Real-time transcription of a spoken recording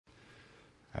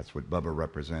That's what Bubba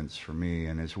represents for me.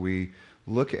 And as we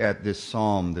look at this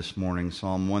psalm this morning,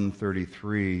 Psalm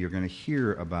 133, you're going to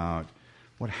hear about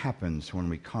what happens when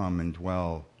we come and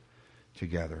dwell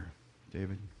together.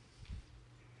 David?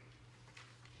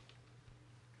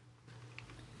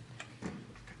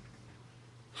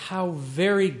 How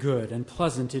very good and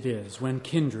pleasant it is when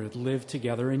kindred live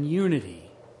together in unity.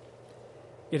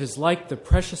 It is like the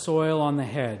precious oil on the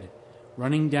head,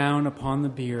 running down upon the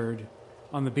beard,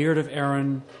 on the beard of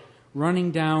Aaron,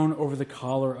 running down over the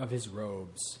collar of his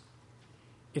robes.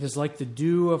 It is like the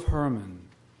dew of Hermon,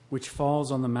 which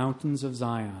falls on the mountains of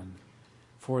Zion.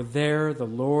 For there the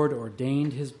Lord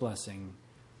ordained his blessing,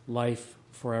 life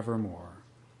forevermore.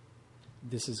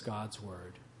 This is God's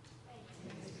word.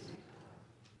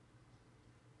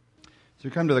 As we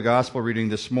come to the gospel reading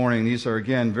this morning, these are,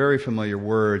 again, very familiar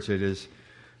words. It is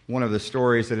one of the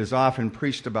stories that is often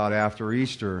preached about after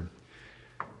Easter.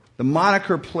 The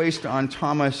moniker placed on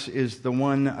Thomas is the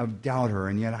one of doubter,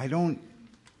 and yet I don't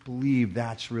believe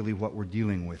that's really what we're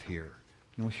dealing with here.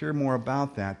 And we'll hear more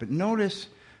about that. But notice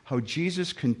how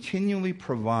Jesus continually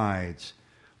provides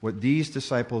what these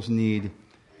disciples need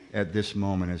at this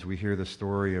moment as we hear the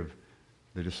story of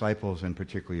the disciples and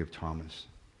particularly of Thomas.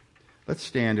 Let's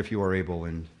stand, if you are able,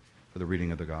 for the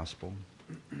reading of the gospel.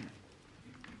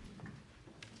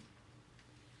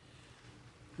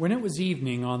 When it was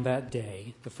evening on that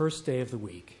day, the first day of the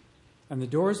week, and the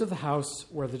doors of the house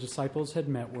where the disciples had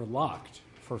met were locked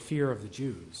for fear of the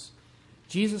Jews,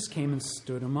 Jesus came and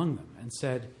stood among them and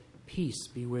said, "Peace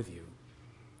be with you."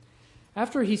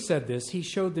 After he said this, he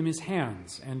showed them his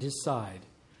hands and his side.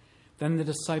 Then the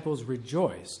disciples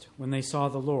rejoiced when they saw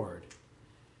the Lord.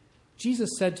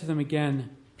 Jesus said to them again,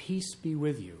 "Peace be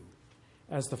with you.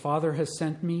 As the Father has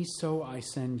sent me, so I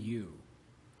send you."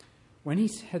 When he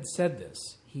had said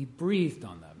this, he breathed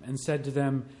on them and said to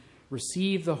them,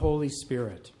 "Receive the Holy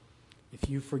Spirit. If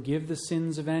you forgive the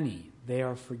sins of any, they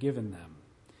are forgiven them.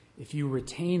 If you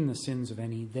retain the sins of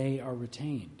any, they are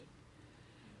retained."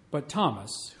 But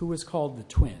Thomas, who was called the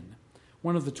twin,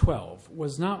 one of the 12,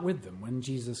 was not with them when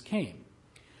Jesus came.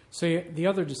 So the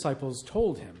other disciples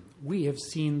told him, "We have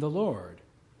seen the Lord."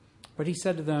 But he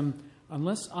said to them,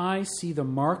 "Unless I see the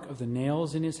mark of the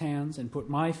nails in his hands and put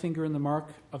my finger in the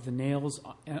mark of the nails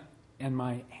and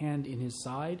my hand in his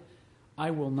side,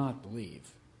 I will not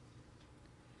believe."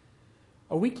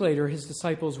 A week later, his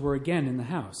disciples were again in the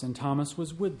house, and Thomas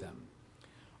was with them.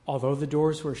 Although the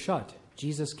doors were shut,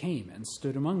 Jesus came and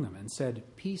stood among them and said,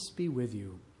 "Peace be with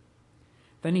you."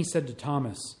 Then he said to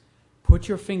Thomas, "Put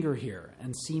your finger here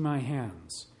and see my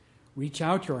hands. Reach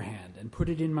out your hand and put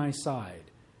it in my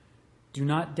side. Do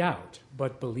not doubt,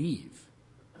 but believe."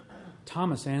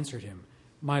 Thomas answered him,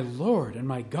 "My Lord and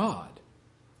my God."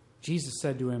 Jesus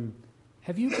said to him,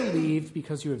 "Have you believed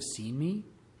because you have seen me?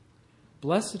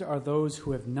 Blessed are those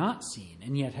who have not seen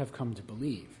and yet have come to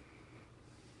believe."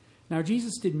 Now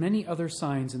Jesus did many other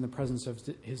signs in the presence of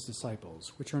his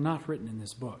disciples, which are not written in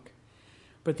this book.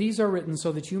 But these are written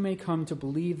so that you may come to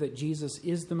believe that Jesus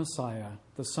is the Messiah,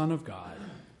 the Son of God,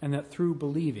 and that through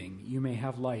believing you may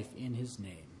have life in his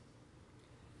name.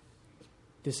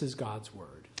 This is God's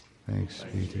word. Thanks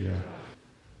be to God.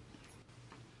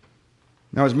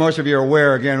 Now, as most of you are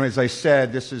aware, again, as I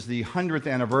said, this is the 100th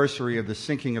anniversary of the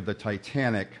sinking of the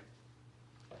Titanic.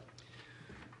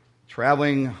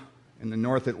 Traveling in the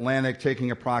North Atlantic, taking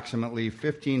approximately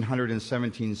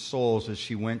 1,517 souls as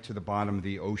she went to the bottom of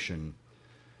the ocean.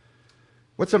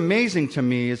 What's amazing to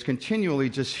me is continually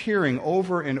just hearing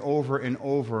over and over and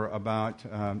over about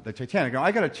the Titanic. Now,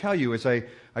 I got to tell you, as I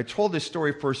told this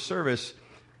story first service,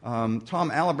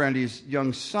 Tom Alibrandi's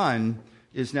young son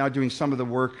is now doing some of the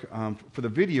work for the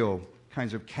video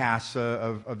kinds of casts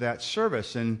of that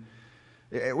service. And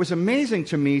it was amazing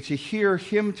to me to hear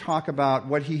him talk about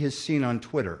what he has seen on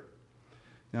Twitter.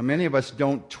 Now, many of us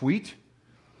don't tweet.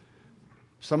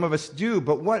 Some of us do.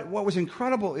 But what was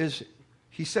incredible is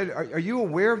he said, are you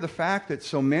aware of the fact that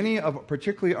so many of,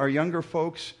 particularly our younger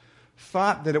folks,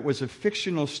 thought that it was a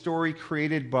fictional story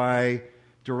created by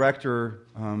director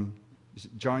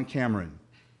John Cameron?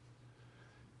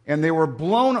 And they were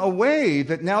blown away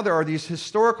that now there are these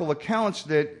historical accounts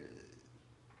that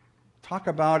talk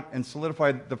about and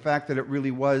solidify the fact that it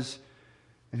really was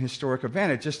an historic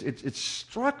event. It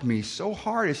struck me so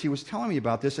hard as he was telling me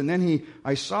about this. And then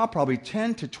I saw probably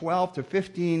 10 to 12 to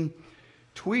 15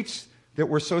 tweets that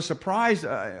were so surprised,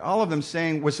 all of them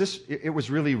saying, it was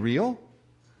really real?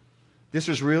 This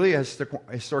was really a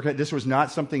historic, this was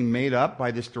not something made up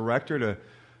by this director to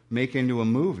make into a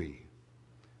movie.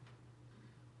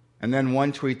 And then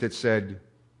one tweet that said,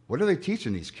 what are they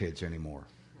teaching these kids anymore?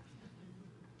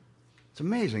 It's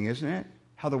amazing, isn't it?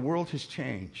 how the world has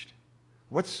changed.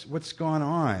 What's gone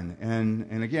on?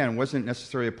 And again, it wasn't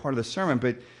necessarily a part of the sermon,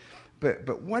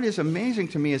 but what is amazing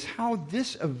to me is how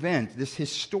this event, this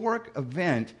historic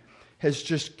event, has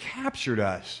just captured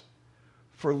us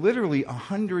for literally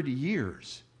 100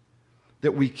 years.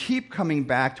 That we keep coming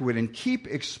back to it and keep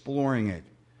exploring it.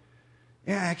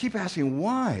 Yeah, I keep asking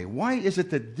why. Why is it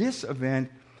that this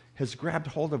event has grabbed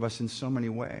hold of us in so many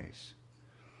ways?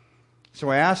 So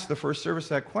I asked the first service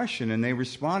that question, and they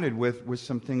responded with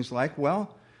some things like,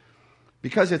 well,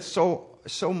 because it's so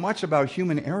much about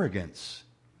human arrogance,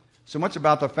 so much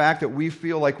about the fact that we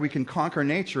feel like we can conquer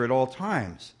nature at all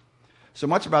times, so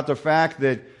much about the fact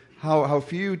that how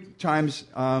few times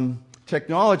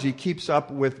technology keeps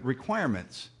up with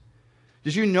requirements.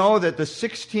 Did you know that the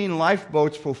 16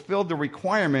 lifeboats fulfilled the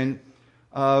requirement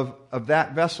of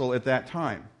that vessel at that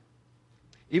time?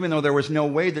 Even though there was no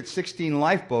way that 16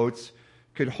 lifeboats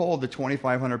could hold the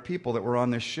 2,500 people that were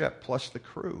on this ship, plus the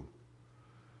crew.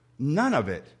 None of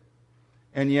it.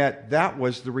 And yet, that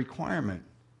was the requirement.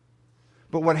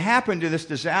 But what happened to this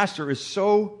disaster is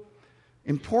so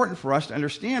important for us to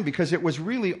understand because it was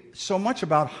really so much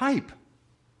about hype.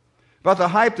 About the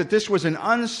hype that this was an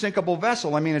unsinkable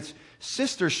vessel. I mean, its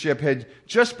sister ship had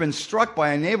just been struck by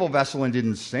a naval vessel and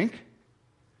didn't sink.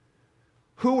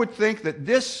 Who would think that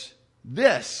this,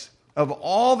 of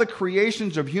all the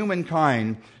creations of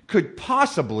humankind, could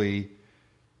possibly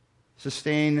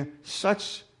sustain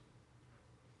such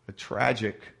a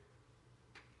tragic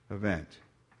event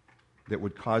that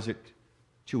would cause it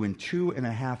to, in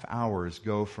 2.5 hours,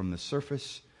 go from the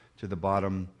surface to the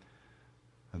bottom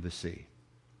of the sea?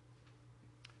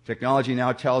 Technology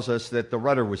now tells us that the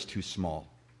rudder was too small.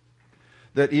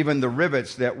 That even the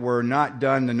rivets that were not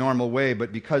done the normal way,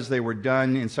 but because they were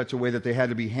done in such a way that they had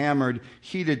to be hammered,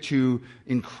 heated to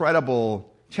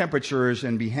incredible temperatures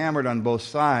and be hammered on both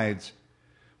sides,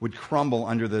 would crumble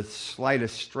under the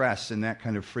slightest stress in that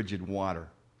kind of frigid water.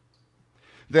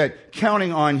 That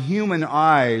counting on human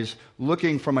eyes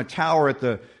looking from a tower at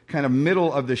the kind of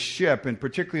middle of the ship, and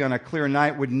particularly on a clear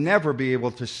night, would never be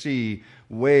able to see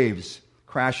waves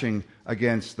crashing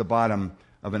against the bottom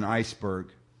of an iceberg.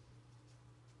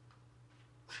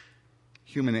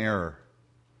 Human error,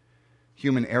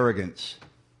 human arrogance,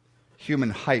 human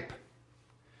hype.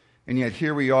 And yet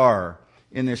here we are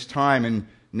in this time, and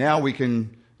now we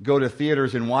can go to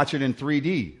theaters and watch it in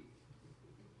 3D.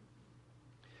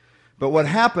 But what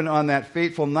happened on that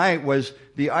fateful night was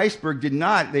the iceberg did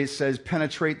not, it says,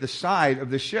 penetrate the side of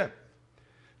the ship.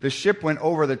 The ship went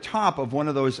over the top of one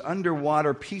of those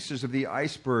underwater pieces of the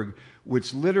iceberg,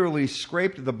 which literally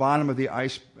scraped the bottom of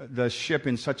the ship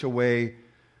in such a way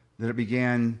that it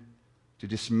began to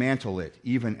dismantle it,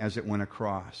 even as it went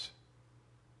across.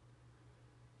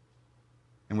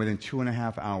 And within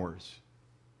 2.5 hours,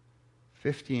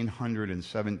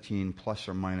 1,517 plus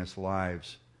or minus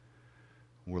lives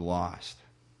were lost.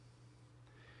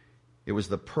 It was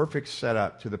the perfect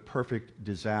setup to the perfect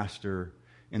disaster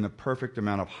in the perfect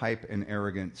amount of hype and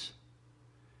arrogance.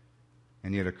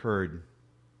 And yet occurred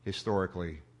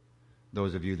historically.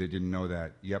 Those of you that didn't know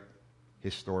that, yep,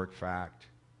 historic fact.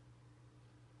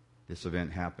 This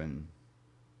event happened.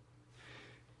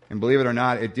 And believe it or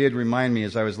not, it did remind me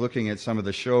as I was looking at some of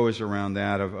the shows around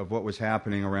that of what was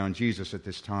happening around Jesus at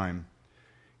this time.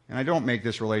 And I don't make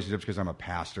this relationship because I'm a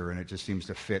pastor and it just seems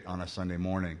to fit on a Sunday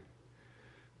morning.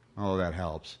 Although that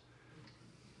helps.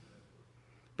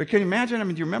 But can you imagine,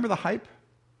 do you remember the hype?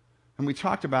 And we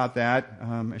talked about that,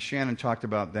 Shannon talked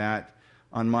about that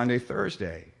on Monday,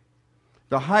 Thursday.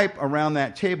 The hype around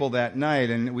that table that night,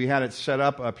 and we had it set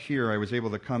up here. I was able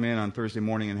to come in on Thursday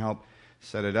morning and help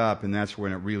set it up, and that's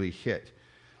when it really hit,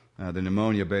 the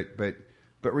pneumonia. But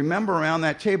remember around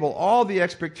that table, all the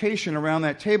expectation around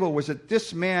that table was that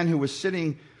this man who was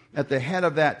sitting at the head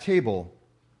of that table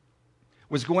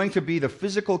was going to be the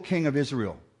physical king of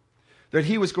Israel. That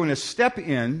he was going to step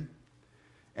in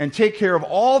and take care of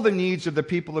all the needs of the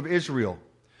people of Israel.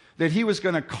 That he was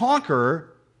going to conquer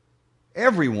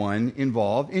everyone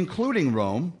involved, including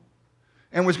Rome,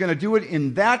 and was going to do it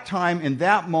in that time, in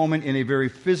that moment, in a very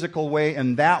physical way,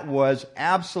 and that was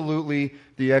absolutely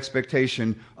the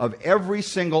expectation of every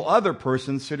single other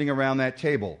person sitting around that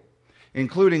table,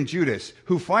 including Judas,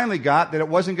 who finally got that it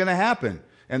wasn't going to happen.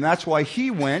 And that's why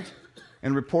he went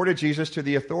and reported Jesus to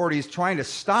the authorities, trying to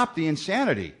stop the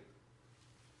insanity.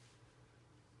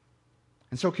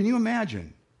 And so can you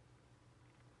imagine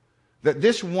that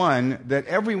this one, that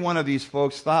every one of these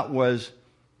folks thought was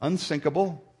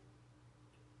unsinkable,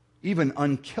 even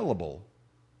unkillable,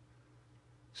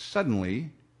 suddenly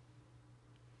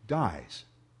dies?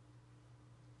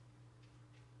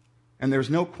 And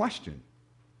there's no question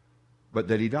but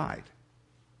that he died.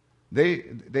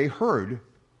 They heard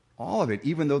all of it,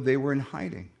 even though they were in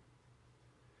hiding.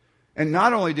 And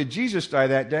not only did Jesus die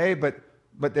that day, but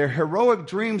their heroic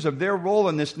dreams of their role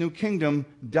in this new kingdom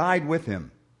died with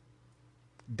him.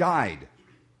 Died.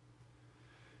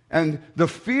 And the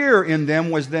fear in them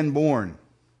was then born.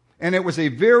 And it was a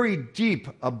very deep,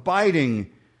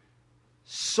 abiding,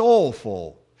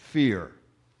 soulful fear.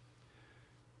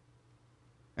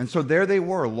 And so there they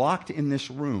were, locked in this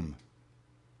room,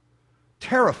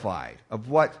 terrified of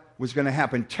what was going to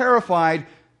happen, terrified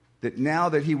that now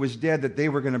that he was dead, that they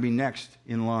were going to be next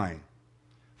in line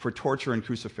for torture and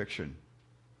crucifixion.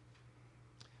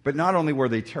 But not only were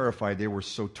they terrified, they were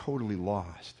so totally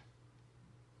lost.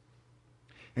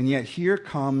 And yet here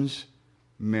comes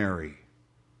Mary,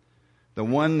 the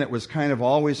one that was kind of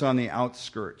always on the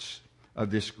outskirts of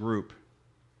this group,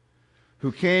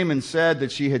 who came and said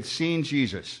that she had seen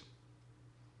Jesus.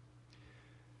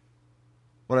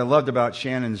 What I loved about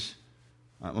Shannon's,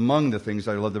 among the things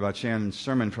I loved about Shannon's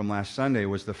sermon from last Sunday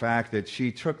was the fact that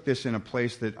she took this in a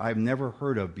place that I've never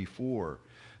heard of before.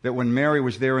 That when Mary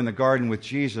was there in the garden with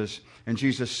Jesus, and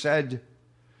Jesus said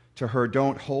to her,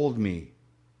 "Don't hold me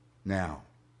now."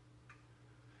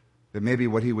 That maybe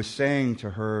what he was saying to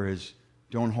her is,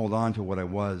 don't hold on to what I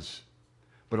was,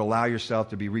 but allow yourself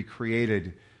to be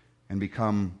recreated and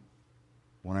become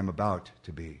what I'm about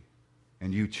to be.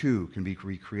 And you too can be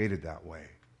recreated that way.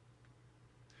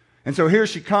 And so here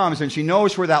she comes, and she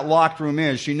knows where that locked room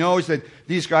is. She knows that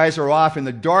these guys are off in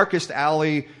the darkest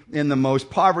alley in the most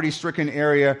poverty-stricken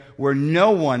area where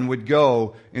no one would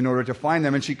go in order to find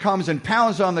them. And she comes and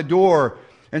pounds on the door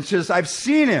and says, "I've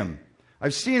seen him.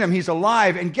 I've seen him. He's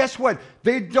alive." And guess what?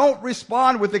 They don't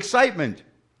respond with excitement.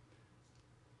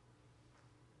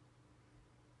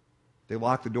 They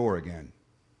lock the door again.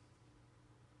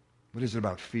 What is it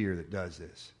about fear that does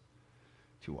this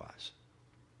to us?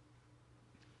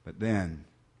 But then,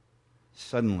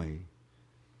 suddenly,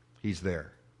 he's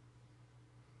there.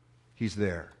 He's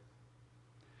there.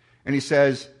 And he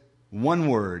says one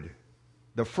word.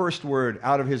 The first word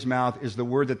out of his mouth is the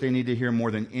word that they need to hear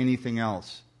more than anything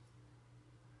else.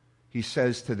 He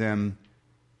says to them,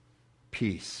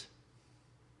 "Peace."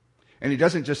 And he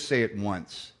doesn't just say it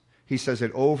once. He says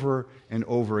it over and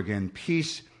over again.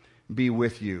 "Peace be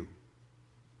with you."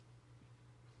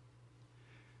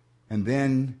 And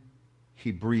then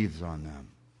he breathes on them.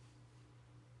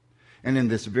 And in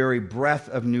this very breath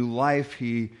of new life,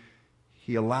 he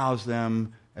allows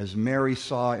them, as Mary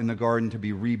saw in the garden, to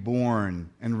be reborn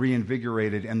and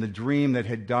reinvigorated. And the dream that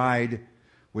had died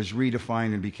was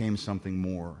redefined and became something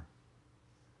more.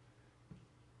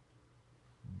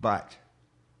 But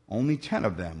only 10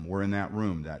 of them were in that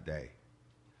room that day.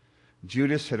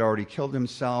 Judas had already killed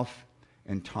himself,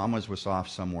 and Thomas was off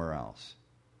somewhere else.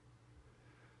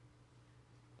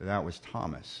 That was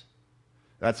Thomas.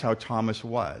 That's how Thomas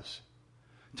was.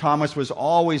 Thomas was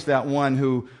always that one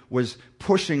who was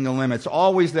pushing the limits,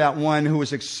 always that one who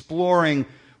was exploring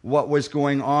what was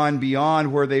going on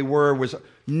beyond where they were, was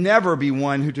never be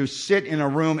one who to sit in a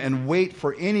room and wait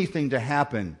for anything to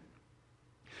happen.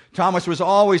 Thomas was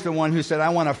always the one who said, "I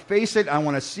want to face it, I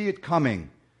want to see it coming,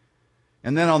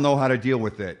 and then I'll know how to deal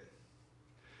with it.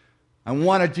 I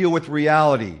want to deal with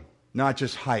reality, not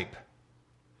just hype."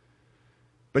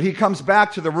 But he comes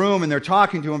back to the room and they're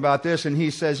talking to him about this, and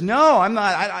he says, "No, I'm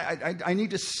not. I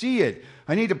need to see it.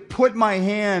 I need to put my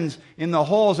hands in the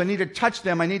holes. I need to touch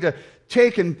them. I need to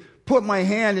take and put my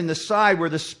hand in the side where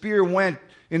the spear went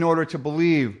in order to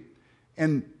believe."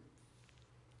 And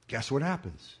guess what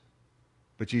happens?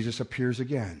 But Jesus appears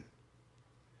again.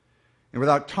 And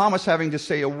without Thomas having to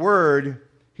say a word,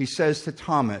 he says to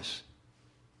Thomas,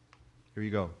 "Here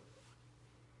you go.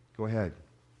 Go ahead.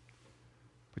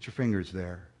 Put your fingers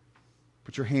there.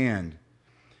 Put your hand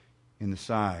in the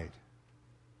side."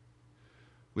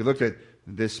 We looked at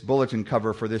this bulletin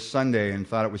cover for this Sunday and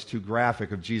thought it was too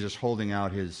graphic of Jesus holding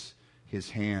out his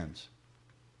hands.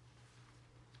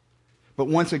 But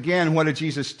once again, what did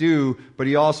Jesus do? But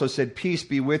he also said, "Peace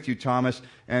be with you, Thomas.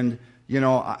 And,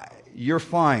 you're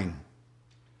fine.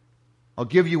 I'll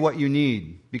give you what you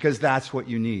need, because that's what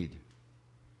you need."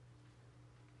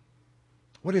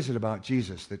 What is it about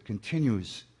Jesus that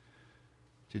continues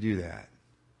to do that?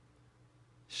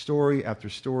 Story after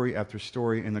story after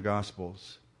story in the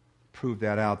Gospels prove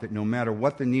that out, that no matter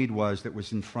what the need was that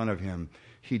was in front of him,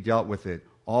 he dealt with it,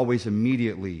 always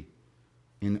immediately,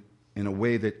 in a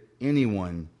way that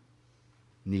anyone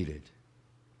needed.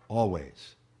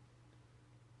 Always.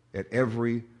 At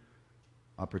every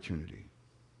opportunity.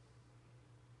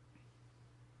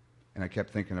 And I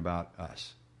kept thinking about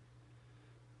us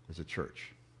as a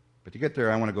church. But to get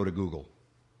there, I want to go to Google.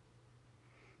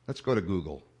 let's go to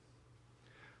Google.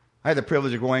 I had the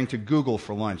privilege of going to Google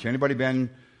for lunch. Anybody been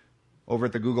over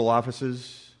at the Google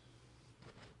offices?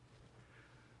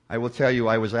 I will tell you,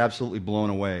 I was absolutely blown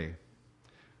away.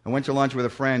 I went to lunch with a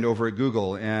friend over at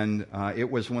Google, and it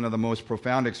was one of the most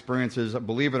profound experiences,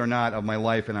 believe it or not, of my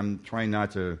life, and I'm trying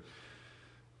not to,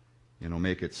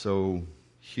 make it so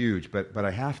huge, but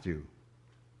I have to.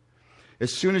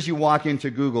 As soon as you walk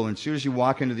into Google, and as soon as you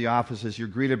walk into the offices, you're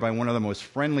greeted by one of the most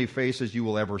friendly faces you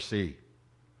will ever see.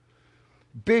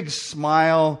 Big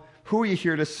smile. Who are you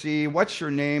here to see? What's your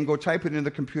name? Go type it into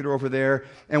the computer over there.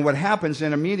 And what happens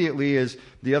then immediately is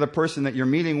the other person that you're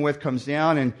meeting with comes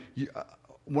down, and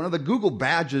one of the Google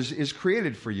badges is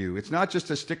created for you. It's not just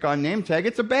a stick-on name tag,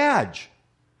 it's a badge.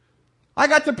 I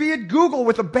got to be at Google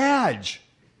with a badge.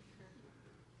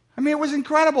 I mean, it was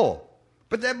incredible.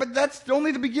 But that's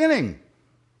only the beginning.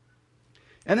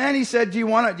 And then he said, do you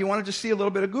want to just see a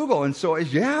little bit of Google? And so,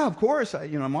 yeah, of course.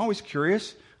 I'm always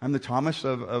curious. I'm the Thomas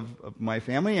of my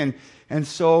family. And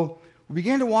so we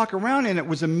began to walk around, and it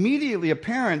was immediately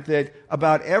apparent that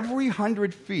about every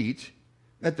 100 feet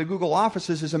at the Google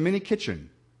offices is a mini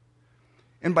kitchen.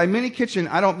 And by mini kitchen,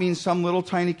 I don't mean some little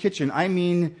tiny kitchen. I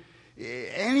mean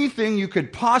anything you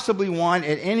could possibly want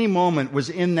at any moment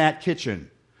was in that kitchen.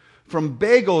 From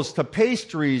bagels to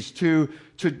pastries to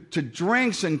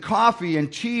drinks and coffee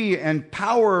and tea and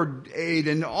Powerade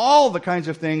and all the kinds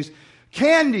of things.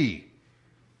 Candy,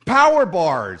 power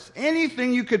bars,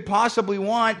 anything you could possibly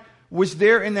want was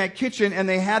there in that kitchen, and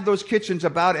they had those kitchens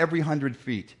about every 100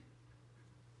 feet.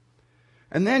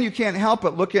 And then you can't help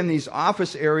but look in these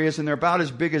office areas, and they're about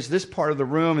as big as this part of the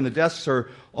room, and the desks are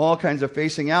all kinds of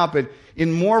facing out. But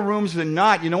in more rooms than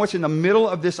not, you know what's in the middle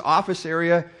of this office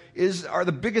area are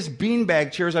the biggest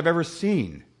beanbag chairs I've ever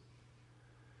seen.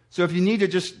 So if you need to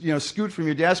just scoot from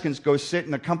your desk and go sit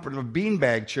in the comfort of a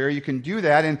beanbag chair, you can do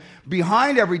that. And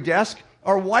behind every desk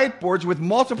are whiteboards with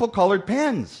multiple colored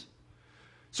pens.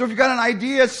 So if you've got an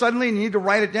idea suddenly and you need to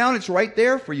write it down, it's right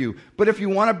there for you. But if you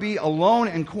want to be alone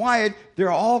and quiet, there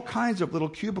are all kinds of little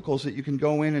cubicles that you can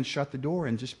go in and shut the door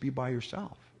and just be by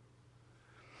yourself.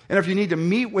 And if you need to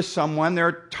meet with someone, there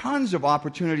are tons of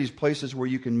opportunities, places where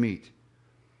you can meet.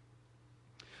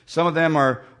 Some of them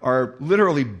are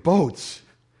literally boats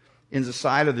in the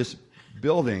side of this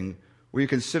building where you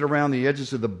can sit around the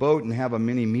edges of the boat and have a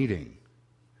mini meeting.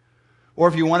 Or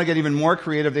if you want to get even more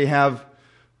creative, they have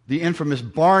the infamous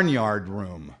barnyard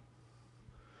room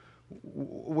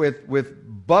with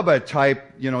Bubba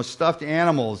type, stuffed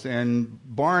animals and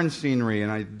barn scenery. And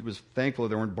I was thankful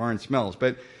there weren't barn smells,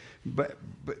 but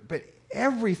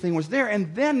everything was there.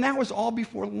 And then that was all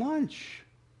before lunch.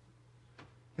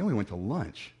 Then we went to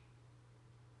lunch,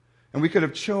 and we could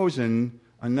have chosen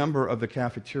a number of the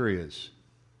cafeterias.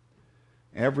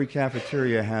 Every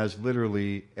cafeteria has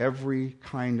literally every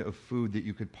kind of food that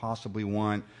you could possibly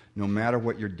want, no matter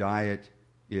what your diet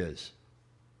is.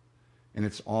 And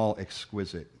it's all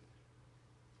exquisite.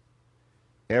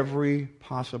 Every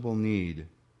possible need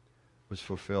was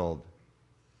fulfilled.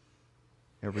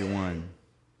 Every one.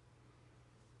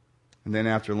 And then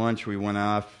after lunch, we went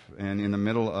off, and in the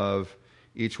middle of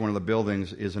each one of the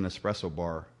buildings is an espresso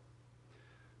bar.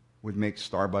 Would make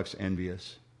Starbucks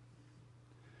envious.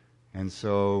 And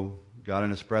so got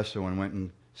an espresso and went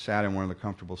and sat in one of the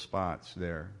comfortable spots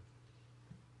there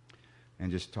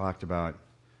and just talked about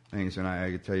things. And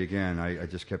I could tell you again, I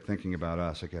just kept thinking about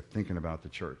us. I kept thinking about the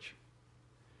church.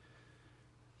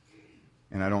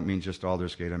 And I don't mean just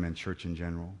Aldersgate, I meant church in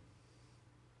general.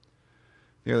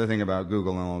 The other thing about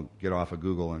Google, and I'll get off of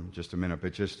Google in just a minute,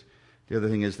 but just the other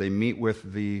thing is they meet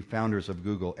with the founders of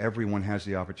Google. Everyone has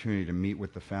the opportunity to meet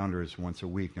with the founders once a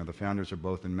week. Now, the founders are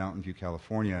both in Mountain View,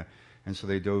 California, and so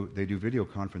they do video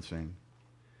conferencing.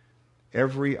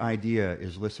 Every idea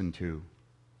is listened to.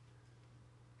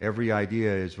 Every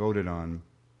idea is voted on,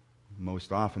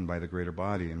 most often by the greater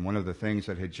body. And one of the things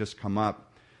that had just come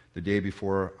up the day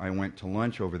before I went to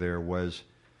lunch over there was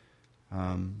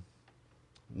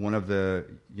one of the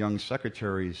young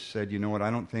secretaries said, you know what, I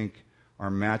don't think our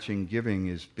matching giving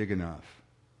is big enough.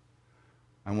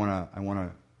 I want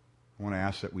to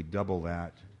ask that we double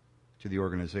that to the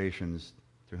organizations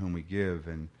to whom we give,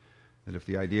 and that if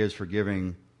the idea is for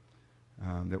giving,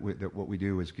 that what we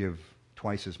do is give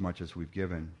twice as much as we've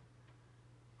given.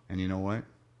 And you know what?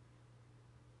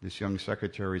 This young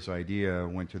secretary's idea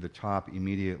went to the top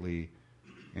immediately,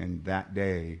 and that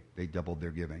day they doubled their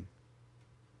giving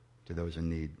to those in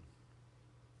need.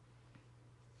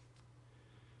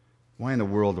 Why in the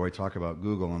world do I talk about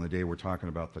Google on the day we're talking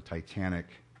about the Titanic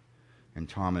and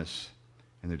Thomas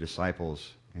and the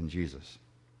disciples and Jesus?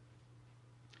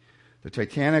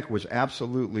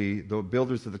 The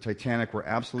builders of the Titanic were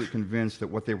absolutely convinced that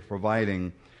what they were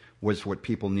providing was what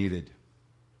people needed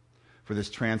for this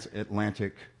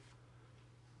transatlantic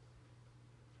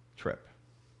trip.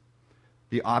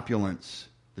 The opulence,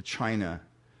 the china,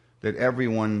 that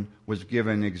everyone was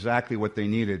given exactly what they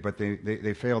needed, but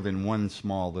they failed in one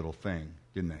small little thing,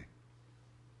 didn't they?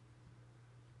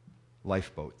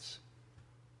 Lifeboats.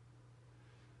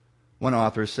 One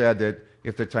author said that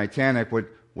if the Titanic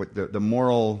the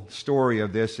moral story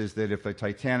of this is that if the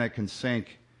Titanic can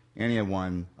sink, any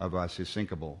one of us is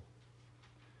sinkable.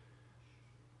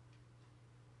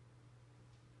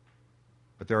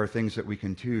 But there are things that we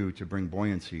can do to bring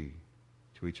buoyancy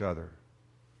to each other,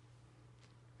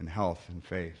 and health and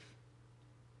faith.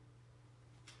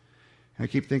 And I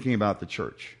keep thinking about the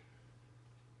church.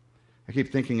 I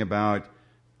keep thinking about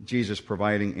Jesus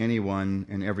providing anyone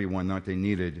and everyone what they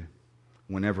needed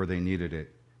whenever they needed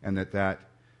it, and that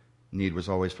need was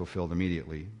always fulfilled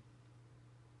immediately.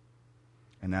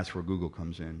 And that's where Google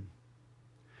comes in.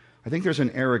 I think there's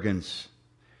an arrogance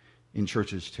in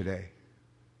churches today.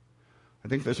 I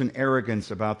think there's an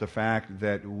arrogance about the fact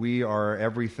that we are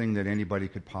everything that anybody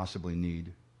could possibly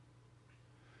need.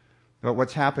 But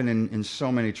what's happened in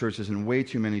so many churches, in way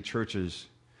too many churches,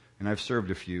 and I've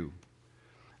served a few,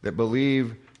 that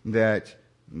believe that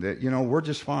we're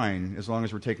just fine as long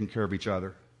as we're taking care of each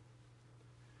other.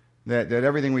 That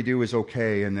everything we do is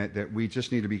okay, and that we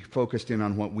just need to be focused in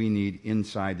on what we need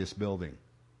inside this building.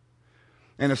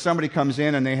 And if somebody comes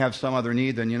in and they have some other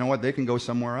need, then you know what? They can go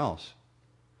somewhere else.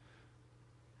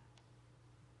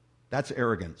 That's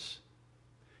arrogance.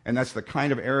 And that's the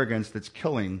kind of arrogance that's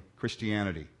killing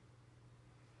Christianity.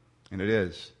 And it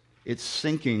is. It's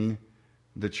sinking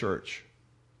the church.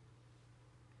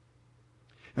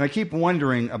 And I keep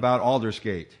wondering about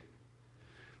Aldersgate.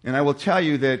 And I will tell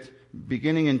you that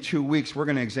beginning in 2 weeks, we're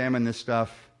going to examine this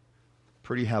stuff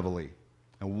pretty heavily.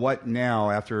 And what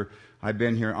now, after I've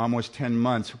been here almost 10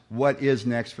 months, what is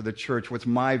next for the church? What's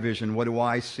my vision? What do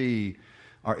I see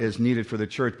is needed for the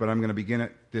church? But I'm going to begin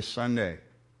it this Sunday.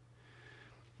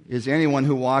 Is anyone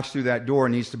who walks through that door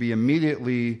needs to be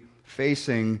immediately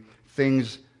facing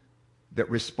things that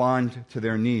respond to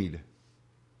their need.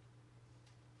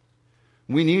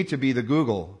 We need to be the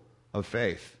Google of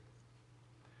faith.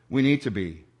 We need to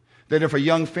be. That if a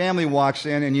young family walks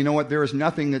in, and you know what, there is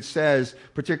nothing that says,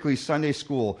 particularly Sunday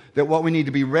school, that what we need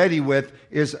to be ready with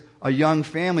is a young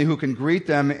family who can greet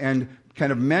them and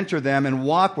kind of mentor them and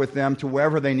walk with them to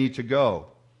wherever they need to go.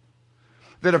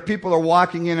 That if people are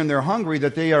walking in and they're hungry,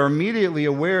 that they are immediately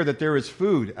aware that there is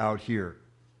food out here.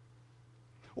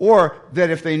 Or that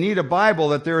if they need a Bible,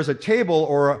 that there is a table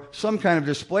or some kind of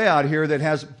display out here that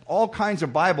has all kinds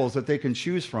of Bibles that they can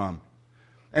choose from.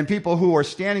 And people who are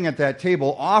standing at that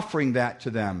table offering that to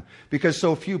them, because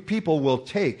so few people will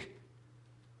take,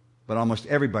 but almost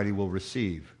everybody will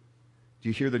receive. Do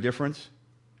you hear the difference?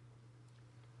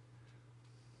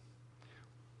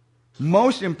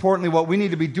 Most importantly, what we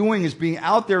need to be doing is being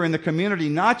out there in the community,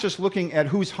 not just looking at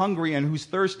who's hungry and who's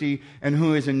thirsty and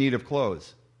who is in need of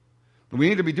clothes. We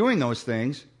need to be doing those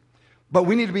things, but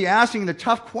we need to be asking the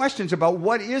tough questions about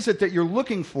what is it that you're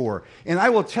looking for. And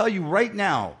I will tell you right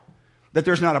now that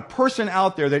there's not a person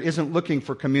out there that isn't looking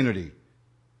for community.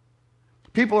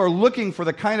 People are looking for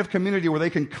the kind of community where they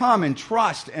can come and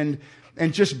trust and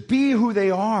just be who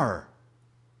they are.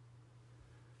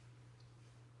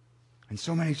 And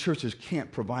so many churches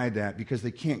can't provide that because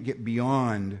they can't get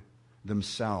beyond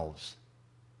themselves.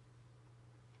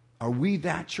 Are we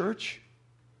that church?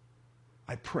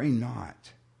 I pray not.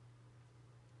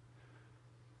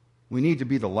 We need to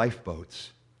be the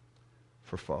lifeboats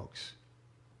for folks.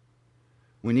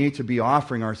 We need to be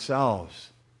offering ourselves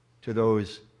to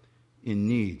those in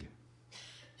need.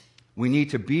 We need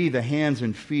to be the hands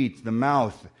and feet, the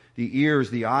mouth, the ears,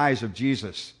 the eyes of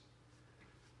Jesus.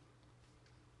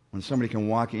 When somebody can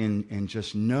walk in and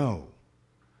just know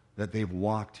that they've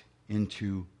walked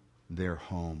into their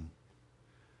home.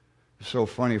 It's so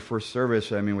funny, first service,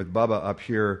 with Bubba up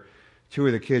here, 2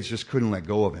 of the kids just couldn't let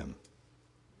go of him.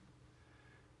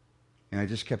 And I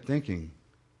just kept thinking,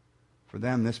 for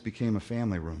them, this became a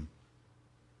family room.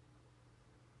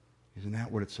 Isn't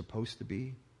that what it's supposed to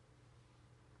be?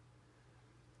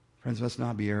 Friends, let's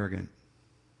not be arrogant.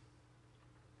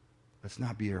 Let's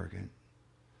not be arrogant,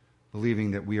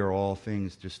 believing that we are all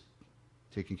things just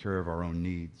taking care of our own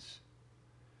needs.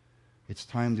 It's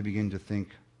time to begin to think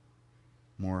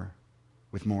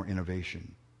with more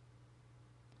innovation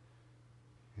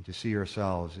and to see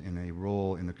ourselves in a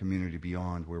role in the community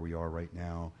beyond where we are right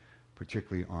now,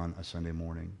 particularly on a Sunday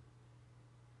morning.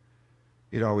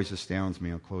 It always astounds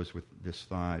me, I'll close with this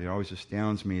thought, it always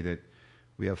astounds me that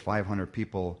We have 500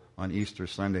 people on Easter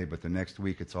Sunday, but the next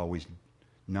week it's always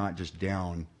not just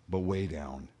down, but way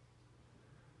down.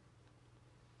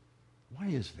 Why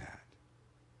is that?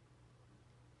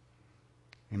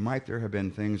 And might there have been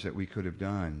things that we could have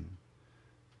done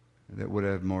that would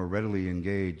have more readily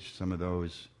engaged some of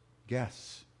those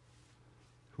guests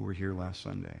who were here last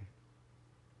Sunday?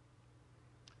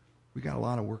 We got a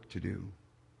lot of work to do,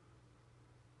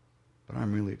 but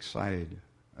I'm really excited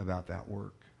about that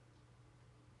work.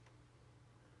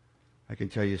 I can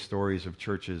tell you stories of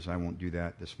churches. I won't do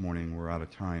that this morning. We're out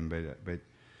of time, but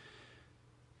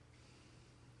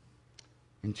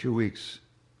in 2 weeks,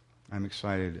 I'm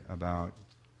excited about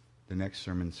the next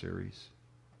sermon series.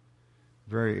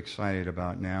 Very excited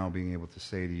about now being able to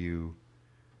say to you,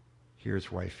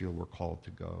 here's where I feel we're called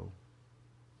to go.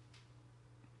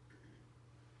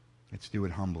 Let's do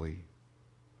it humbly.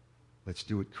 Let's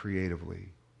do it creatively.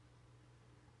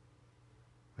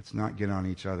 Let's not get on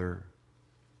each other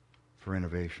for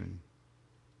innovation.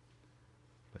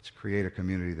 Let's create a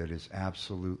community that is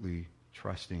absolutely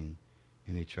trusting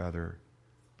in each other,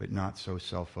 but not so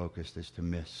self-focused as to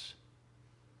miss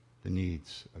the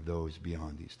needs of those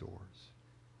beyond these doors.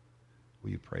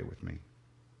 Will you pray with me?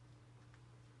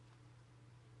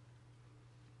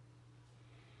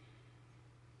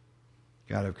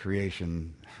 God of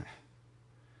creation,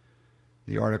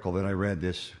 the article that I read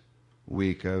this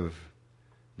week of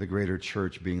the greater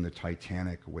church being the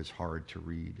Titanic was hard to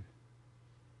read.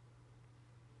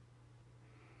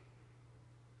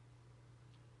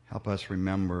 Help us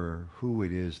remember who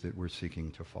it is that we're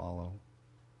seeking to follow.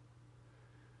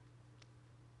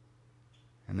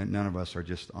 And that none of us are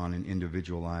just on an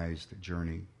individualized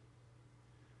journey.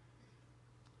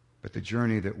 But the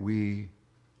journey that we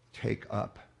take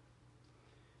up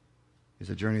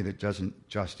is a journey that doesn't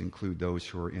just include those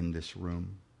who are in this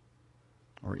room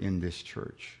or in this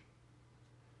church.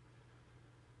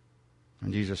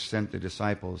 When Jesus sent the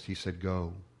disciples, he said,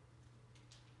 go.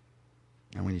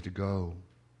 And we need to go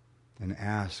and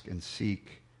ask and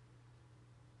seek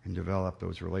and develop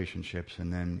those relationships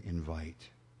and then invite.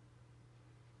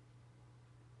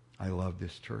 I love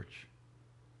this church.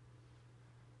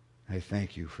 I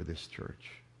thank you for this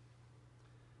church.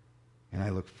 And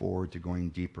I look forward to going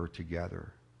deeper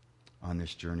together on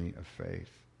this journey of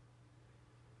faith.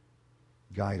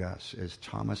 Guide us as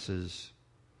Thomas's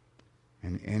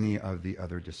and any of the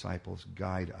other disciples.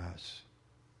 Guide us.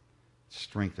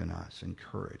 Strengthen us.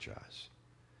 Encourage us.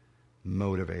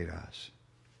 Motivate us.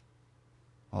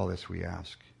 All this we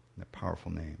ask in the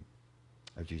powerful name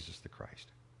of Jesus the Christ.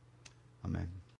 Amen.